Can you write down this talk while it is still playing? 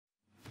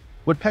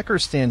Woodpecker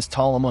stands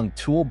tall among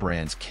tool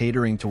brands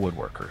catering to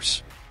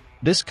woodworkers.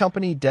 This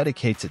company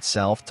dedicates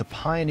itself to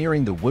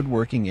pioneering the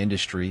woodworking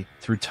industry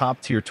through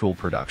top-tier tool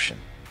production.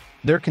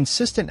 Their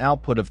consistent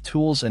output of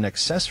tools and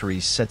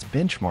accessories sets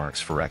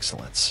benchmarks for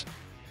excellence.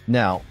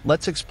 Now,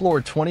 let's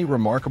explore 20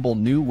 remarkable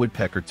new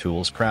woodpecker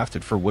tools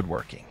crafted for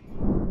woodworking.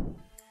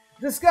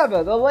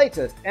 Discover the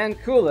latest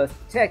and coolest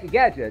tech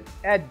gadgets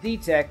at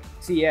DTech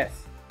TS.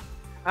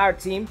 Our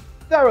team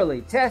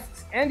thoroughly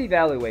tests and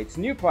evaluates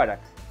new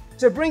products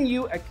to bring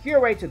you a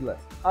curated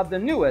list of the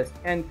newest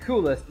and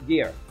coolest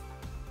gear.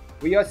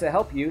 We also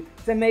help you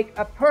to make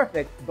a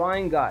perfect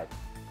buying guide.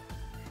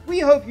 We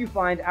hope you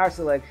find our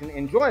selection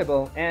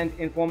enjoyable and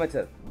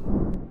informative.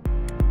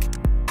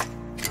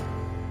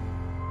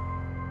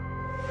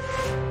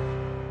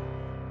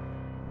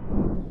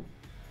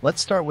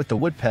 Let's start with the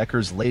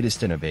Woodpecker's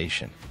latest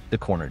innovation, the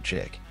Corner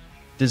Jig.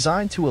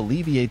 Designed to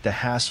alleviate the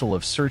hassle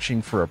of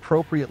searching for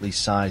appropriately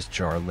sized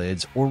jar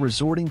lids or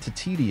resorting to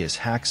tedious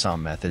hacksaw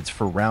methods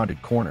for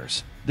rounded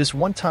corners, this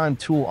one-time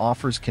tool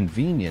offers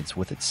convenience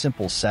with its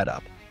simple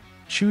setup.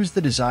 Choose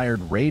the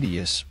desired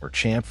radius or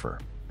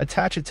chamfer,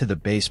 attach it to the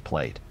base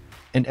plate,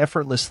 and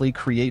effortlessly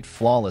create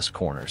flawless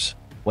corners,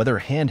 whether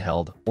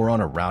handheld or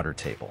on a router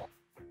table.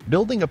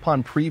 Building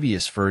upon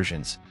previous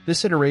versions,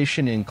 this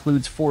iteration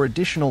includes 4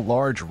 additional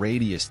large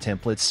radius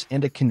templates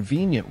and a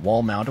convenient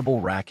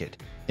wall-mountable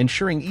racket,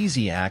 ensuring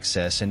easy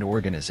access and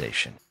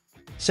organization.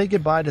 Say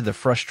goodbye to the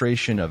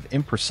frustration of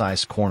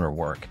imprecise corner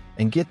work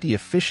and get the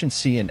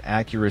efficiency and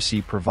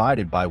accuracy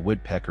provided by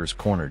Woodpecker's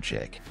Corner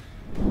Jig.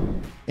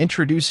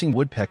 Introducing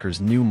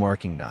Woodpecker's new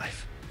marking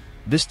knife.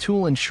 This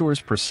tool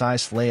ensures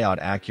precise layout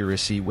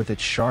accuracy with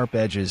its sharp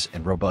edges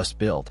and robust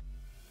build.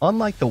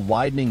 Unlike the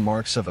widening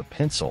marks of a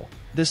pencil,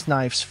 this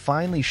knife's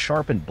finely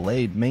sharpened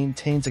blade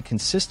maintains a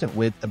consistent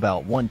width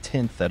about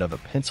 1/10 that of a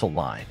pencil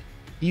line,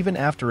 even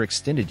after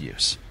extended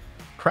use.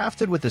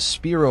 Crafted with a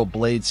Spiro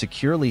blade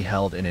securely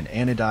held in an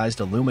anodized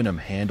aluminum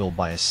handle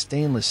by a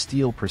stainless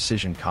steel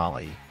precision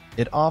collie,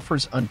 it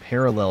offers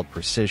unparalleled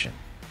precision.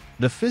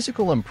 The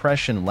physical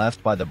impression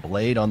left by the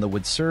blade on the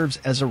wood serves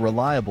as a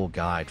reliable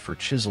guide for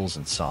chisels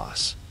and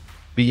saws.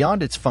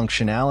 Beyond its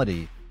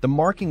functionality, the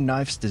marking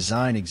knife's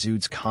design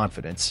exudes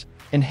confidence,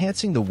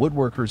 enhancing the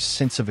woodworker's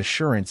sense of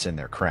assurance in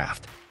their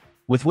craft.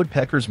 With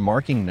Woodpecker's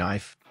marking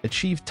knife,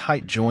 achieve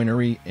tight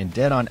joinery and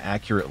dead-on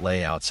accurate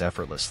layouts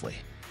effortlessly.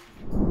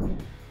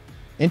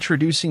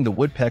 Introducing the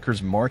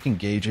Woodpecker's marking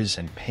gauges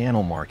and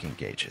panel marking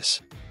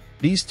gauges.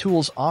 These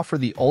tools offer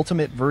the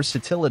ultimate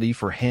versatility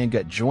for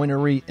handgut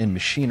joinery and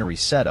machinery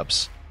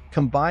setups,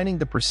 combining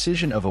the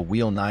precision of a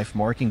wheel knife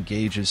marking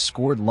gauge's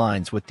scored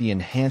lines with the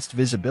enhanced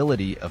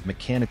visibility of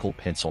mechanical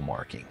pencil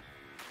marking.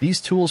 These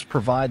tools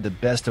provide the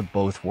best of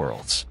both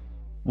worlds.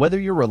 Whether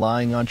you're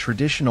relying on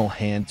traditional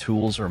hand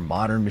tools or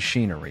modern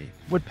machinery,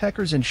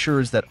 Woodpeckers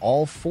ensures that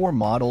all 4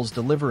 models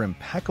deliver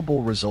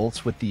impeccable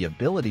results with the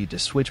ability to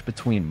switch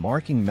between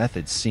marking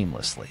methods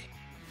seamlessly.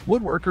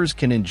 Woodworkers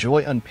can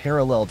enjoy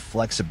unparalleled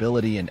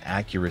flexibility and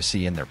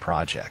accuracy in their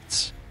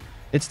projects.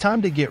 It's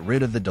time to get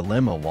rid of the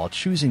dilemma while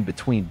choosing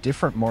between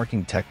different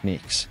marking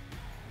techniques.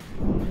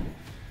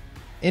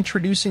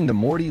 Introducing the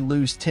Morty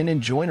loose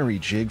tenon joinery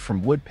jig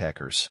from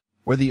Woodpeckers,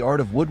 where the art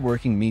of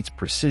woodworking meets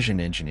precision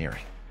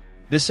engineering.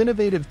 This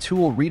innovative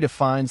tool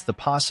redefines the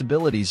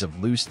possibilities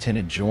of loose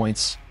tenon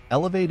joints,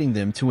 elevating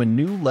them to a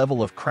new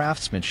level of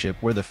craftsmanship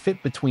where the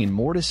fit between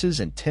mortises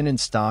and tenon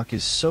stock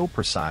is so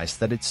precise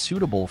that it's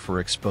suitable for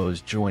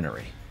exposed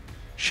joinery.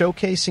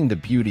 Showcasing the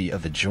beauty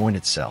of the joint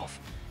itself.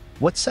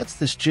 What sets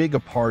this jig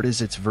apart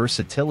is its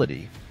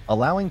versatility,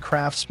 allowing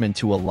craftsmen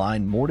to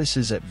align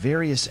mortises at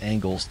various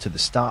angles to the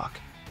stock,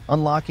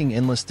 unlocking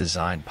endless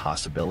design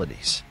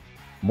possibilities.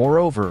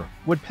 Moreover,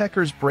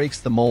 Woodpeckers breaks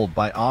the mold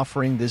by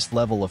offering this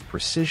level of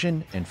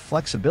precision and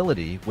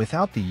flexibility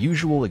without the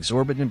usual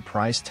exorbitant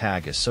price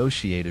tag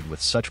associated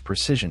with such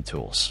precision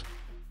tools.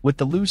 With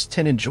the loose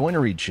tenon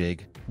joinery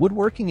jig,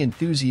 woodworking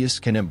enthusiasts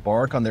can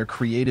embark on their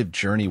creative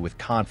journey with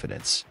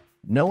confidence,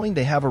 knowing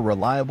they have a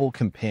reliable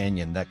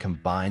companion that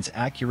combines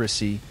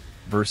accuracy,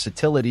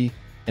 versatility,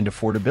 and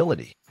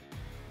affordability.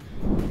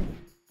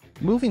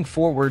 Moving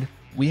forward,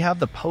 we have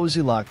the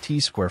PosiLock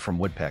T-Square from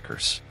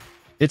Woodpeckers.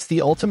 It's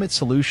the ultimate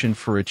solution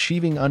for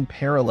achieving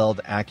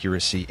unparalleled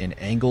accuracy in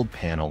angled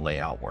panel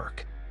layout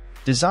work.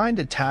 Designed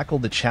to tackle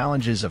the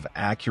challenges of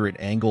accurate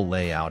angle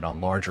layout on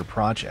larger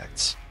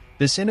projects,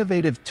 this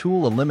innovative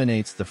tool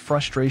eliminates the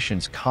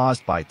frustrations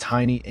caused by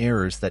tiny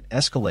errors that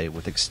escalate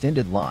with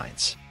extended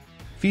lines.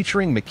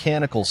 Featuring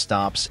mechanical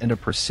stops and a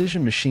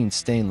precision machined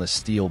stainless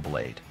steel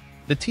blade,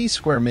 the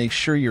T-Square makes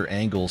sure your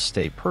angles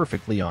stay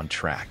perfectly on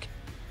track.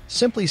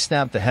 Simply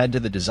snap the head to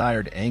the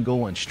desired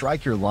angle and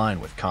strike your line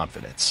with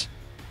confidence.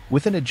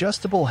 With an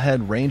adjustable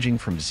head ranging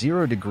from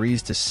 0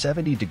 degrees to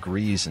 70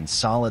 degrees and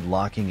solid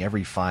locking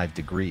every 5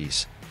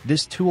 degrees,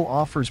 this tool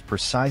offers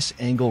precise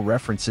angle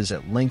references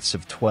at lengths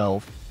of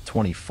 12,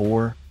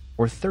 24,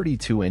 or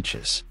 32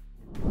 inches.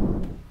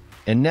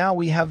 And now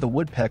we have the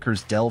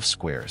Woodpecker's Delve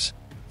Squares,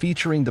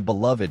 featuring the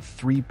beloved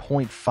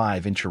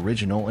 3.5-inch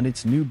original and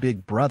its new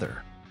big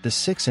brother, the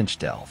 6-inch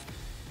delve.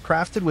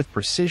 Crafted with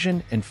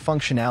precision and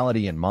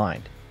functionality in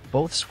mind,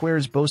 both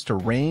squares boast a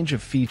range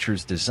of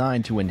features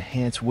designed to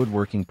enhance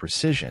woodworking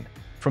precision,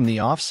 from the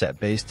offset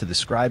base to the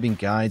scribing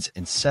guides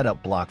and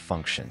setup block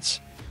functions.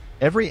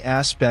 Every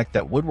aspect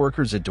that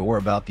woodworkers adore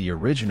about the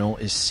original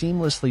is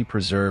seamlessly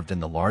preserved in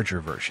the larger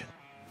version.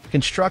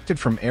 Constructed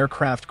from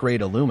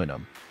aircraft-grade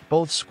aluminum,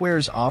 both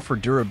squares offer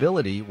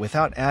durability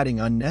without adding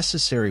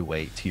unnecessary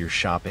weight to your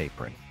shop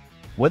apron.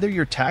 Whether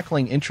you're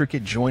tackling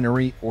intricate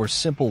joinery or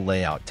simple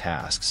layout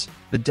tasks,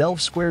 the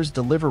delve squares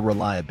deliver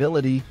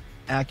reliability,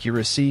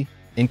 accuracy,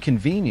 and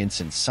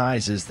convenience in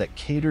sizes that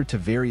cater to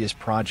various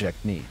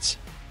project needs.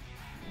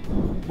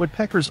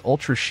 Woodpecker's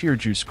Ultra Shear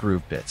Juice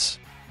Groove Bits.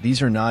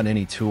 These are not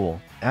any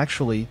tool.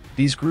 Actually,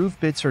 these groove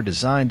bits are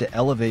designed to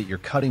elevate your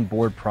cutting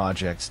board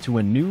projects to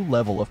a new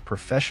level of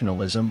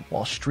professionalism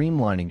while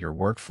streamlining your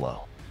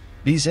workflow.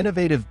 These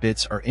innovative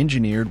bits are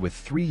engineered with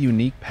 3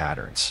 unique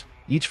patterns,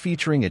 each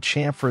featuring a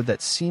chamfer that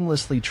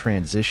seamlessly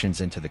transitions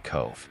into the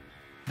cove.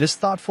 This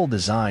thoughtful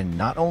design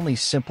not only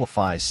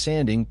simplifies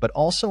sanding but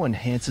also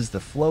enhances the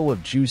flow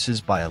of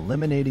juices by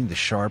eliminating the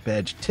sharp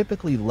edge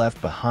typically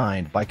left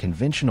behind by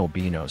conventional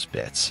B-nose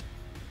bits.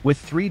 With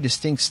 3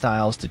 distinct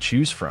styles to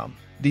choose from,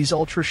 these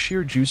Ultra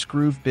Shear Juice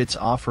Groove Bits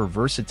offer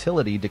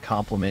versatility to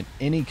complement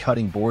any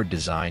cutting board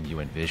design you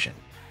envision.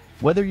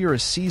 Whether you're a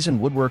seasoned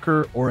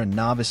woodworker or a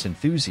novice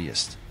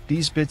enthusiast,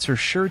 these bits are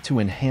sure to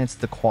enhance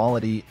the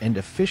quality and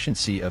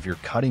efficiency of your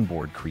cutting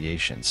board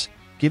creations,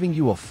 giving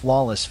you a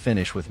flawless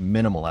finish with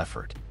minimal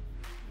effort.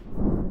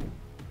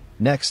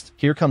 Next,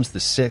 here comes the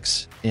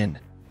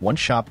 6-in-1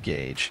 Shop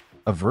Gauge,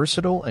 a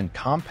versatile and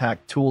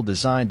compact tool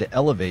designed to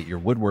elevate your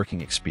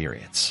woodworking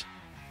experience.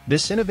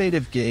 This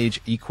innovative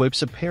gauge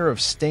equips a pair of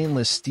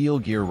stainless steel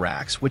gear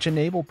racks which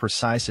enable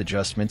precise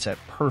adjustments at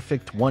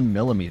perfect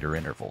 1mm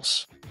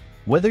intervals.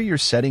 Whether you're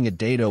setting a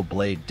dado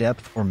blade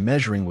depth or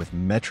measuring with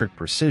metric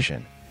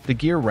precision, the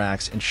gear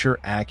racks ensure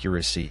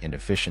accuracy and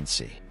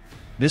efficiency.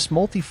 This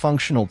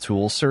multifunctional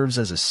tool serves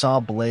as a saw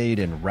blade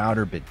and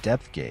router bit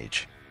depth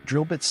gauge,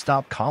 drill bit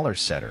stop collar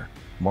setter,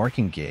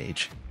 marking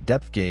gauge,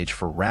 depth gauge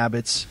for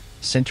rabbets,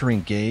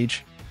 centering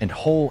gauge, and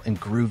hole and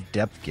groove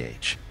depth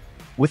gauge.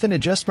 With an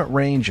adjustment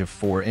range of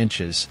 4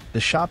 inches,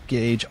 the shop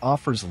gauge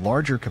offers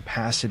larger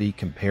capacity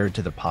compared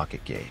to the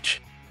pocket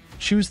gauge.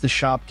 Choose the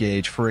shop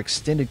gauge for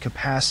extended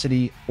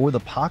capacity or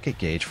the pocket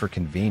gauge for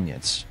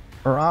convenience,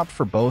 or opt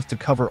for both to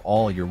cover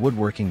all your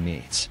woodworking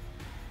needs.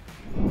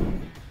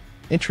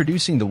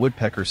 Introducing the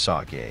Woodpecker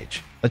Saw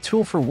Gauge, a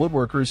tool for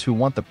woodworkers who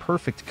want the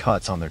perfect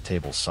cuts on their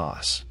table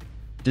saws.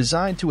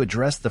 Designed to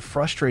address the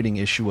frustrating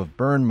issue of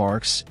burn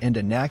marks and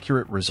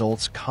inaccurate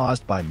results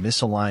caused by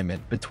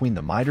misalignment between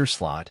the miter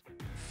slot,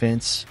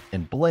 fence,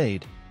 and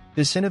blade,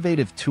 this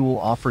innovative tool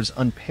offers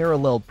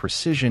unparalleled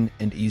precision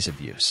and ease of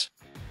use.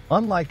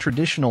 Unlike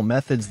traditional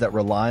methods that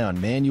rely on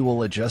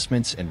manual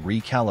adjustments and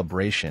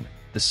recalibration,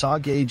 the saw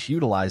gauge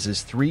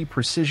utilizes 3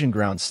 precision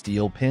ground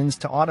steel pins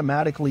to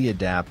automatically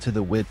adapt to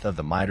the width of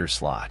the miter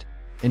slot,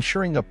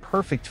 ensuring a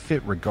perfect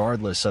fit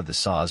regardless of the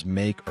saw's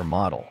make or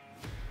model.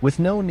 With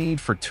no need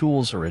for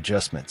tools or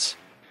adjustments,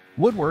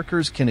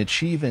 woodworkers can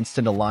achieve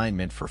instant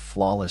alignment for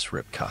flawless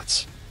rip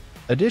cuts.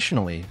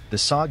 Additionally, the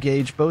saw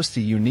gauge boasts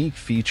a unique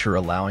feature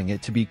allowing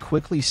it to be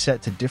quickly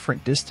set to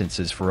different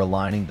distances for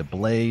aligning the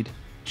blade,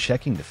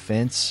 checking the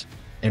fence,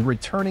 and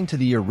returning to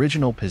the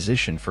original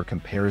position for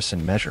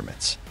comparison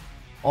measurements,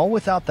 all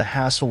without the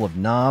hassle of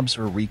knobs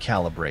or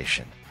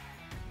recalibration.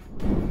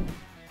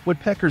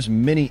 Woodpecker's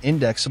Mini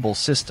Indexable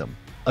System,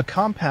 a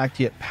compact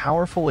yet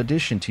powerful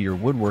addition to your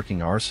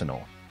woodworking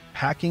arsenal,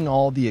 packing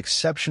all the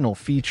exceptional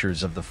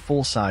features of the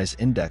full-size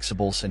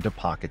Indexables into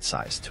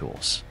pocket-sized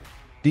tools.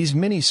 These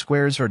mini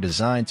squares are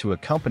designed to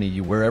accompany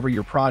you wherever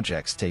your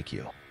projects take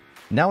you.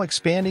 Now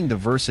expanding the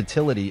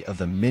versatility of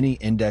the Mini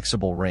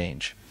Indexable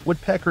range,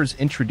 Woodpeckers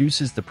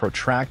introduces the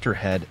protractor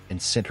head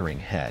and centering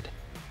head.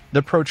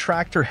 The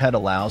protractor head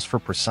allows for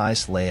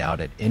precise layout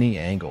at any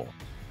angle,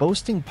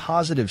 boasting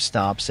positive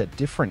stops at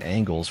different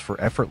angles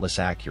for effortless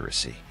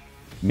accuracy.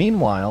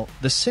 Meanwhile,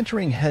 the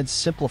centering head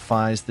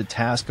simplifies the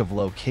task of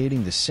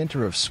locating the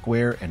center of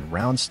square and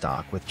round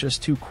stock with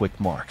just 2 quick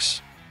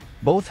marks.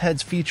 Both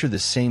heads feature the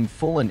same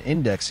full and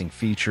indexing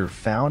feature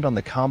found on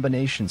the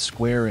combination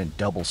square and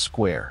double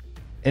square,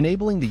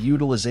 enabling the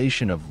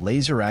utilization of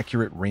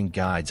laser-accurate ring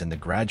guides and the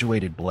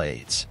graduated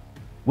blades.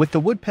 With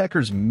the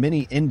Woodpecker's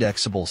Mini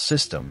Indexable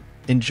system,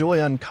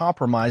 enjoy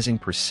uncompromising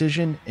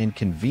precision and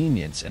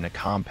convenience in a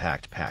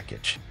compact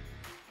package.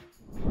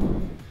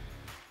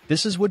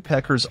 This is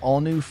Woodpecker's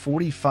all-new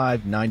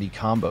 4590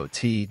 Combo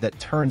T that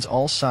turns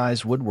all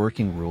size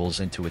woodworking rules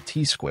into a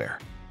T-square.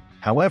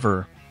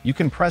 However, you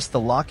can press the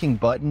locking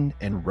button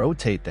and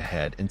rotate the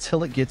head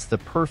until it gets the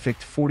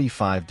perfect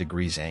 45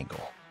 degrees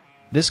angle.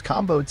 This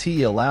Combo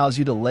T allows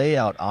you to lay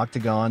out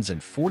octagons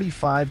and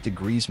 45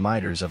 degrees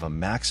miters of a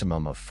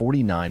maximum of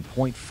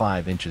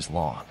 49.5 inches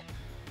long.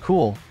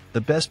 Cool,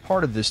 the best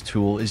part of this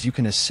tool is you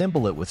can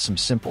assemble it with some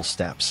simple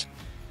steps.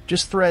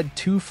 Just thread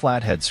 2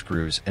 flathead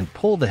screws and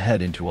pull the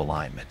head into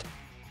alignment.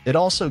 It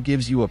also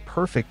gives you a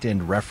perfect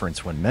end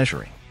reference when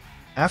measuring.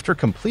 After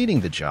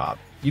completing the job,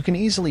 you can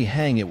easily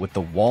hang it with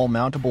the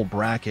wall-mountable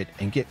bracket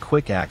and get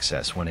quick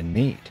access when in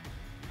need.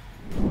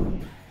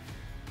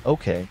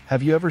 Okay,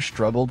 have you ever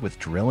struggled with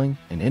drilling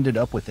and ended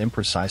up with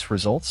imprecise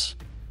results?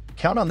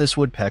 Count on this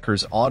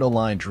Woodpecker's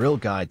Autoline Drill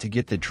Guide to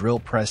get the drill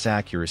press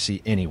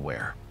accuracy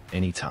anywhere,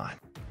 anytime.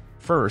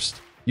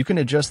 First, you can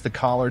adjust the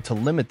collar to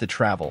limit the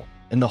travel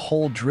and the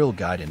whole drill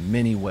guide in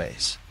many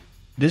ways.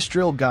 This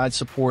drill guide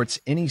supports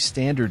any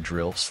standard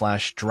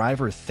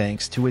drill/driver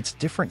thanks to its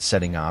different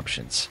setting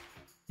options.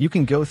 You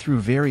can go through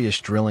various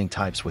drilling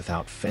types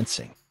without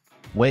fencing.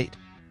 Wait,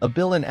 a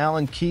Bill and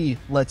Allen key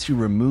lets you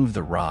remove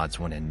the rods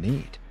when in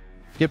need.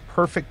 Get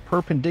perfect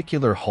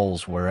perpendicular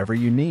holes wherever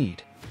you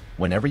need,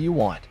 whenever you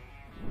want.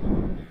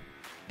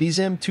 These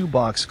M2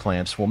 box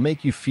clamps will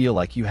make you feel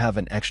like you have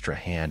an extra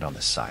hand on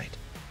the site.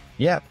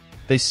 Yep,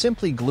 they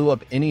simply glue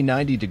up any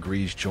 90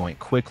 degrees joint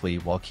quickly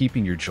while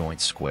keeping your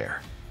joint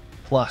square.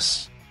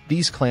 Plus,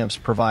 these clamps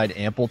provide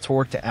ample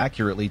torque to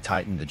accurately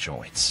tighten the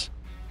joints.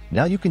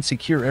 Now you can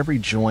secure every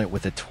joint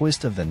with a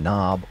twist of the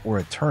knob or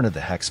a turn of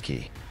the hex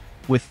key.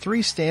 With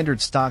 3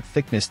 standard stock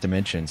thickness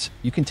dimensions,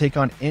 you can take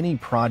on any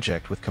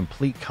project with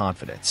complete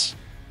confidence.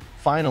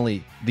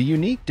 Finally, the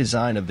unique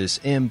design of this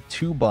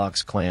M2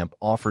 box clamp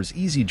offers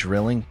easy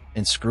drilling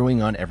and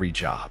screwing on every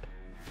job.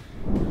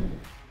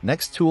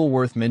 Next tool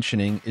worth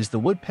mentioning is the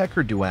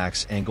Woodpecker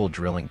Duax Angle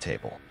Drilling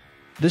Table.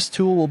 This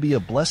tool will be a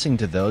blessing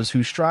to those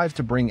who strive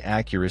to bring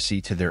accuracy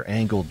to their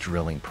angle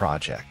drilling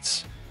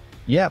projects.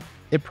 Yep,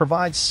 it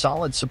provides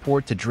solid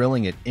support to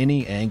drilling at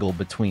any angle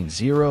between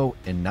 0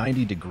 and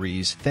 90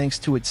 degrees thanks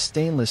to its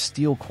stainless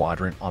steel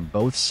quadrant on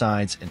both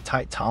sides and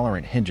tight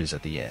tolerant hinges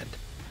at the end.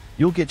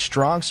 You'll get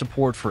strong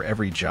support for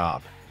every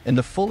job, and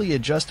the fully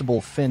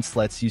adjustable fence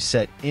lets you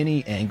set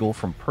any angle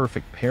from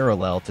perfect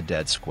parallel to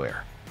dead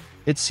square.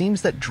 It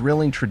seems that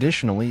drilling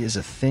traditionally is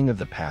a thing of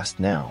the past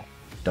now.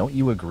 Don't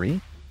you agree?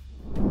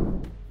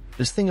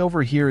 This thing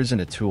over here isn't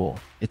a tool,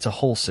 it's a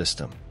whole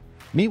system.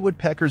 Meet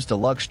Woodpecker's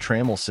Deluxe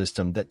Trammel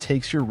system that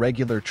takes your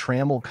regular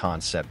Trammel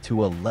concept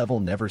to a level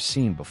never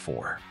seen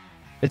before.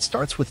 It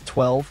starts with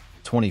 12,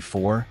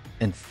 24,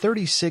 and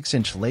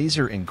 36-inch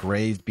laser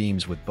engraved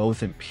beams with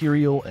both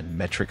imperial and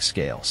metric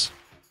scales.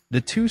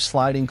 The 2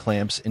 sliding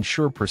clamps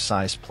ensure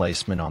precise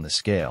placement on the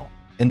scale,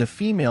 and the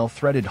female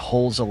threaded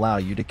holes allow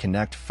you to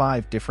connect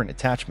 5 different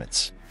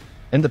attachments.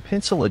 And the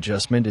pencil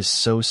adjustment is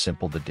so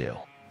simple to do.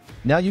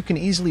 Now you can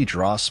easily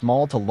draw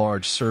small to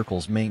large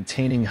circles,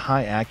 maintaining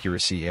high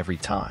accuracy every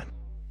time.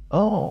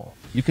 Oh,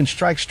 you can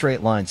strike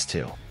straight lines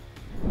too.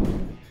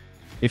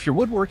 If your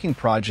woodworking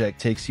project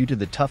takes you to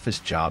the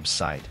toughest job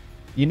site,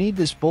 you need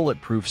this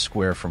bulletproof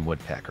square from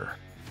Woodpecker.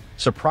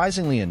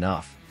 Surprisingly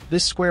enough,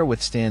 this square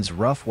withstands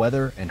rough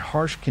weather and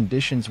harsh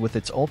conditions with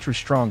its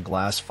ultra-strong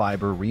glass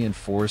fiber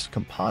reinforced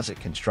composite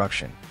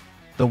construction.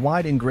 The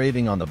wide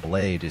engraving on the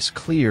blade is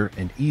clear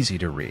and easy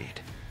to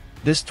read.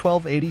 This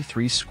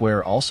 1283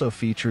 square also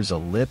features a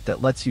lip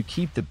that lets you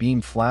keep the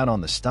beam flat on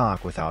the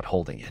stock without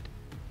holding it.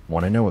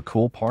 Want to know a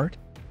cool part?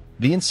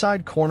 The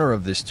inside corner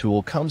of this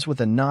tool comes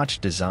with a notch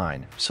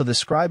design, so the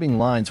scribing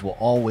lines will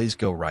always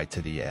go right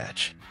to the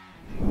edge.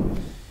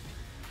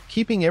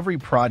 Keeping every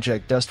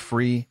project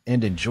dust-free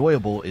and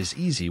enjoyable is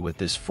easy with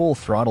this full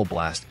throttle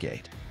blast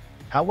gate.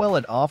 How well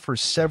it offers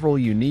several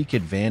unique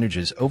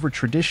advantages over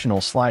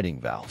traditional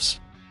sliding valves.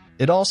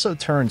 It also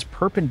turns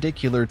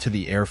perpendicular to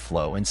the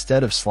airflow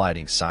instead of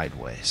sliding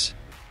sideways.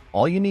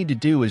 All you need to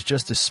do is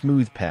just a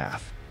smooth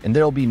path, and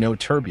there'll be no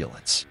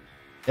turbulence.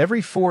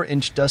 Every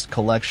 4-inch dust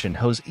collection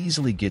hose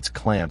easily gets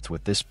clamped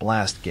with this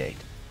blast gate.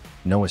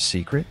 Know a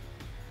secret?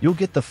 You'll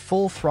get the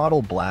full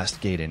throttle blast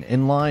gate in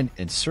inline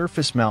and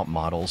surface mount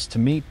models to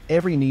meet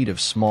every need of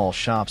small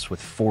shops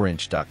with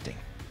 4-inch ducting.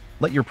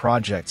 Let your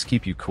projects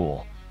keep you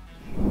cool.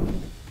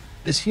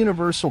 This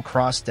universal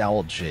cross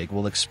dowel jig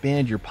will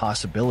expand your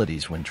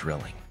possibilities when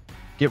drilling.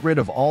 Get rid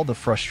of all the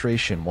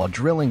frustration while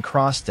drilling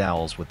cross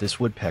dowels with this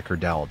Woodpecker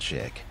Dowel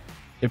Jig.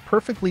 It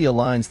perfectly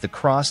aligns the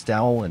cross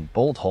dowel and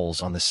bolt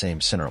holes on the same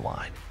center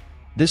line.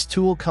 This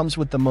tool comes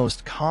with the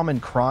most common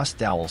cross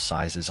dowel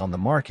sizes on the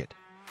market,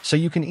 so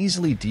you can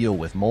easily deal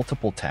with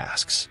multiple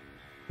tasks.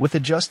 With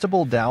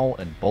adjustable dowel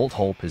and bolt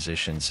hole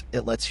positions,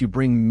 it lets you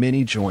bring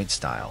many joint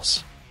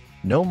styles.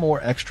 No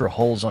more extra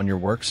holes on your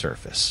work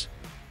surface.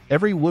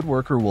 Every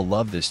woodworker will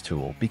love this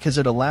tool because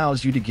it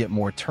allows you to get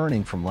more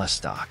turning from less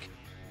stock.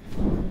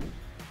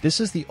 This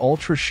is the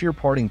Ultra Shear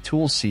Parting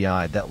Tool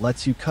CI that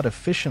lets you cut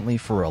efficiently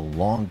for a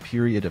long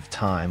period of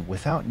time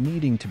without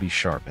needing to be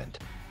sharpened.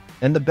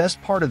 And the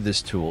best part of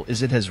this tool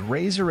is it has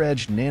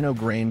razor-edged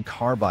nanograin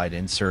carbide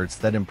inserts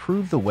that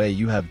improve the way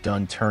you have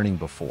done turning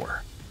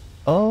before.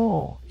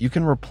 Oh, you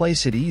can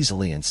replace it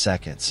easily in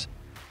seconds.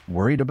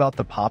 Worried about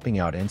the popping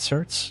out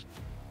inserts?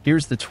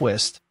 Here's the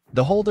twist.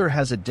 The holder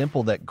has a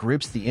dimple that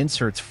grips the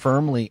inserts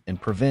firmly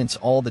and prevents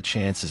all the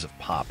chances of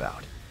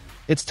pop-out.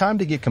 It's time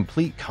to get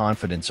complete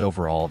confidence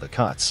over all the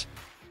cuts.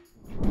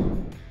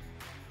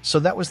 So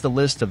that was the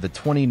list of the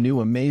 20 new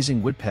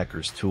amazing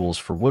Woodpeckers tools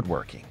for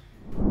woodworking.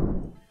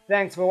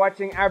 Thanks for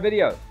watching our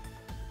video.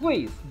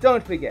 Please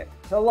don't forget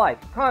to like,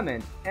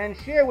 comment, and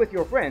share with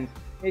your friends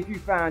if you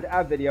found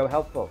our video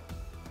helpful.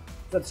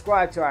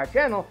 Subscribe to our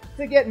channel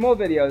to get more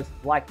videos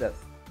like this.